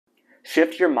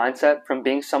Shift your mindset from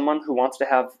being someone who wants to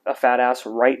have a fat ass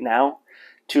right now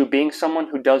to being someone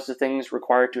who does the things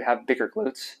required to have bigger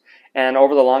glutes. And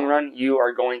over the long run, you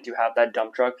are going to have that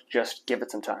dump truck. Just give it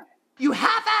some time. You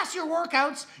half-ass your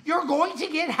workouts, you're going to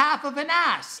get half of an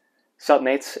ass. Sup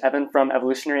mates, Evan from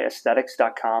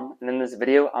evolutionaryaesthetics.com, and in this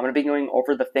video I'm going to be going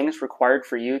over the things required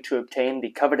for you to obtain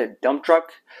the coveted dump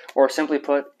truck, or simply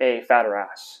put, a fatter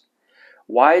ass.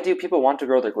 Why do people want to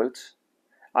grow their glutes?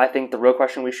 I think the real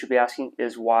question we should be asking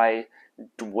is why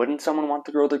wouldn't someone want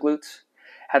to grow their glutes?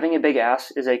 Having a big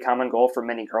ass is a common goal for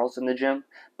many girls in the gym,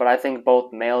 but I think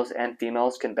both males and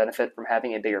females can benefit from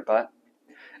having a bigger butt.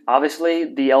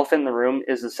 Obviously, the elephant in the room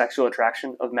is the sexual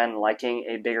attraction of men liking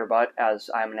a bigger butt, as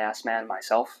I'm an ass man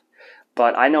myself.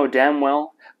 But I know damn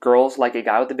well girls like a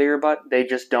guy with a bigger butt, they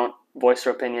just don't voice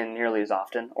their opinion nearly as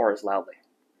often or as loudly.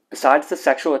 Besides the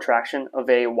sexual attraction of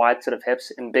a wide set of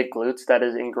hips and big glutes that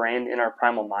is ingrained in our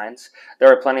primal minds, there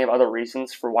are plenty of other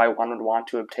reasons for why one would want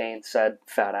to obtain said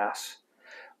fat ass.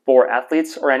 For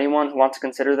athletes or anyone who wants to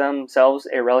consider themselves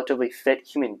a relatively fit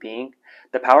human being,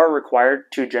 the power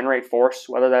required to generate force,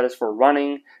 whether that is for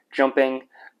running, jumping,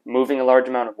 moving a large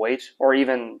amount of weight, or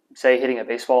even, say, hitting a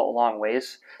baseball a long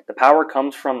ways, the power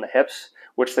comes from the hips,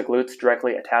 which the glutes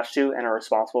directly attach to and are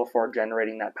responsible for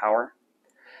generating that power.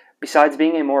 Besides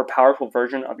being a more powerful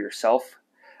version of yourself,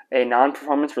 a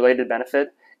non-performance related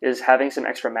benefit is having some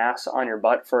extra mass on your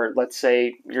butt for, let's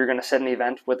say, you're going to sit an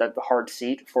event with a hard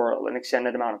seat for an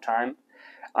extended amount of time.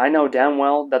 I know damn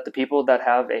well that the people that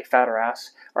have a fatter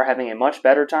ass are having a much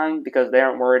better time because they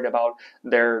aren't worried about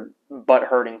their butt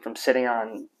hurting from sitting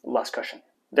on less cushion.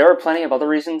 There are plenty of other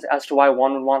reasons as to why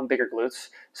one would want bigger glutes,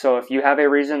 so if you have a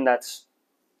reason that's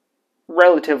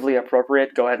relatively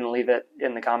appropriate, go ahead and leave it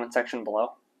in the comment section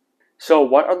below. So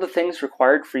what are the things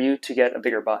required for you to get a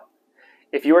bigger butt?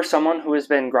 If you are someone who has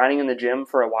been grinding in the gym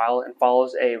for a while and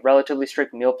follows a relatively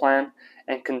strict meal plan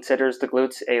and considers the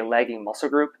glutes a lagging muscle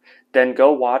group, then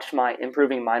go watch my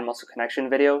Improving Mind-Muscle Connection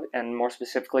video, and more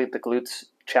specifically the glutes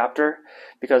chapter,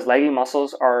 because lagging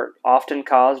muscles are often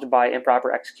caused by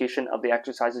improper execution of the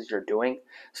exercises you're doing.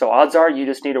 So odds are you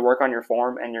just need to work on your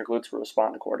form and your glutes will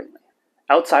respond accordingly.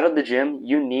 Outside of the gym,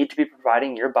 you need to be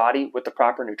providing your body with the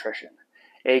proper nutrition.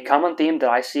 A common theme that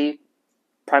I see,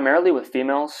 primarily with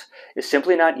females, is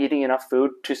simply not eating enough food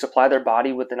to supply their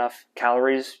body with enough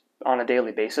calories on a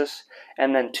daily basis.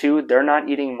 And then two, they're not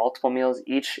eating multiple meals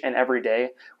each and every day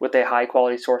with a high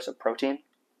quality source of protein.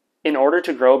 In order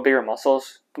to grow bigger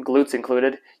muscles, glutes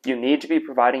included, you need to be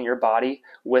providing your body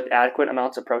with adequate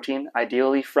amounts of protein,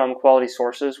 ideally from quality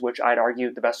sources, which I'd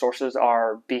argue the best sources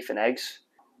are beef and eggs.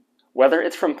 Whether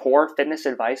it's from poor fitness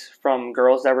advice from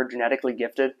girls that were genetically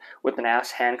gifted with an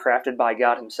ass handcrafted by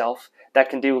God himself that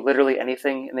can do literally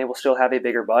anything and they will still have a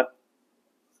bigger butt,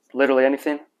 literally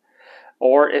anything,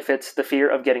 or if it's the fear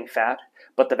of getting fat,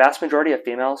 but the vast majority of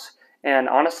females, and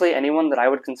honestly anyone that I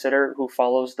would consider who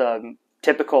follows the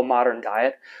typical modern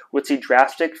diet, would see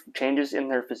drastic changes in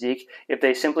their physique if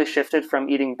they simply shifted from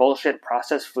eating bullshit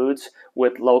processed foods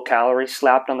with low calories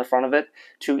slapped on the front of it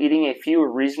to eating a few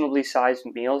reasonably sized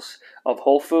meals of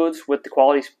whole foods with the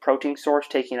quality protein source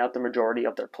taking out the majority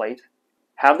of their plate.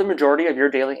 Have the majority of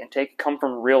your daily intake come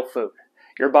from real food.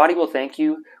 Your body will thank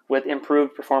you with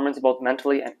improved performance both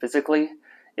mentally and physically,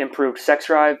 improved sex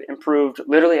drive, improved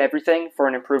literally everything for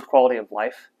an improved quality of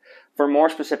life. For more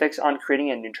specifics on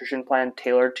creating a nutrition plan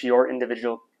tailored to your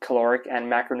individual caloric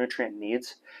and macronutrient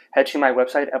needs, head to my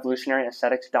website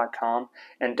evolutionaryaesthetics.com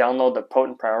and download the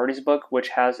Potent Priorities book, which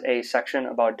has a section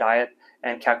about diet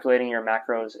and calculating your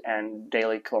macros and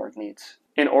daily caloric needs.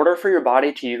 In order for your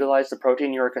body to utilize the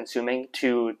protein you are consuming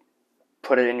to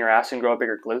put it in your ass and grow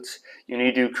bigger glutes, you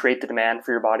need to create the demand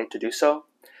for your body to do so.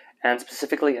 And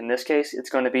specifically in this case, it's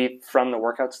going to be from the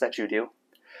workouts that you do.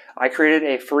 I created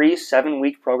a free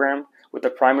 7-week program with the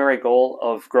primary goal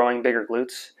of growing bigger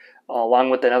glutes, along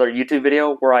with another YouTube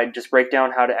video where I just break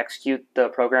down how to execute the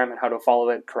program and how to follow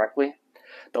it correctly.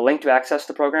 The link to access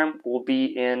the program will be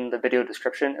in the video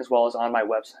description as well as on my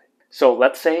website. So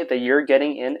let's say that you're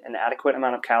getting in an adequate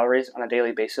amount of calories on a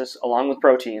daily basis along with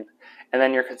protein, and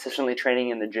then you're consistently training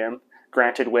in the gym,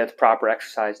 granted with proper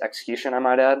exercise execution, I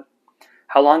might add.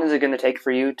 How long is it going to take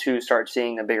for you to start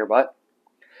seeing a bigger butt?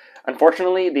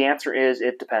 Unfortunately, the answer is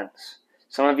it depends.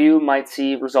 Some of you might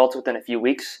see results within a few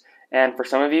weeks, and for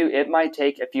some of you, it might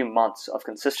take a few months of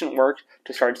consistent work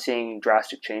to start seeing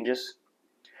drastic changes.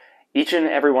 Each and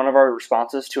every one of our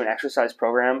responses to an exercise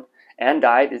program and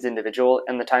diet is individual,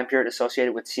 and the time period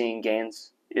associated with seeing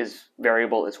gains is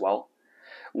variable as well.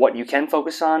 What you can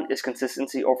focus on is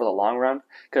consistency over the long run,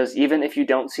 because even if you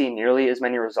don't see nearly as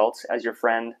many results as your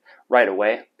friend right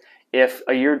away, if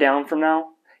a year down from now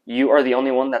you are the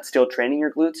only one that's still training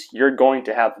your glutes, you're going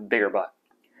to have a bigger butt.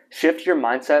 Shift your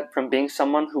mindset from being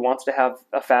someone who wants to have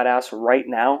a fat ass right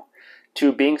now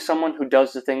to being someone who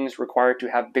does the things required to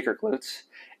have bigger glutes.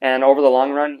 And over the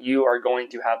long run, you are going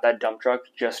to have that dump truck.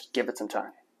 Just give it some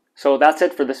time. So that's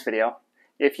it for this video.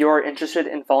 If you're interested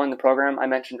in following the program I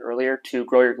mentioned earlier to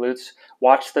grow your glutes,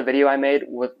 watch the video I made,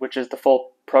 which is the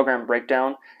full program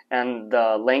breakdown, and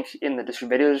the link in the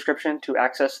video description to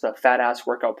access the Fat Ass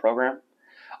Workout Program.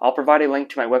 I'll provide a link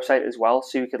to my website as well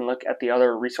so you can look at the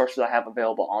other resources I have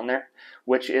available on there,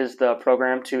 which is the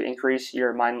program to increase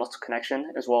your mind-muscle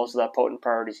connection, as well as the Potent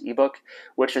Priorities ebook,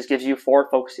 which just gives you 4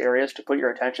 focus areas to put your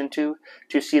attention to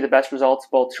see the best results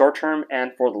both short-term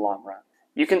and for the long run.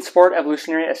 You can support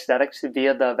Evolutionary Aesthetics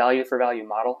via the value for value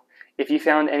model. If you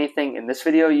found anything in this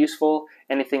video useful,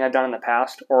 anything I've done in the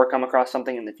past, or come across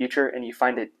something in the future and you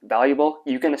find it valuable,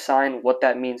 you can assign what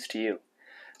that means to you.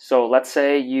 So let's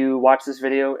say you watch this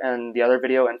video and the other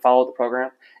video and follow the program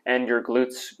and your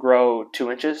glutes grow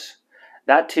 2 inches.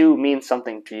 That too means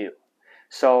something to you.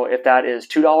 So if that is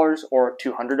 $2 or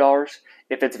 $200,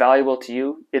 if it's valuable to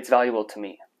you, it's valuable to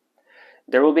me.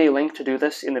 There will be a link to do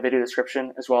this in the video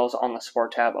description as well as on the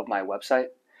support tab of my website.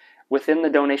 Within the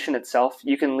donation itself,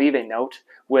 you can leave a note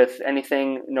with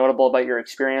anything notable about your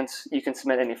experience. You can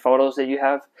submit any photos that you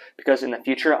have, because in the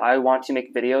future I want to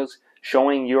make videos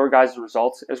showing your guys'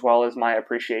 results as well as my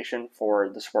appreciation for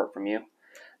the support from you.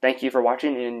 Thank you for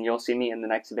watching, and you'll see me in the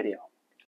next video.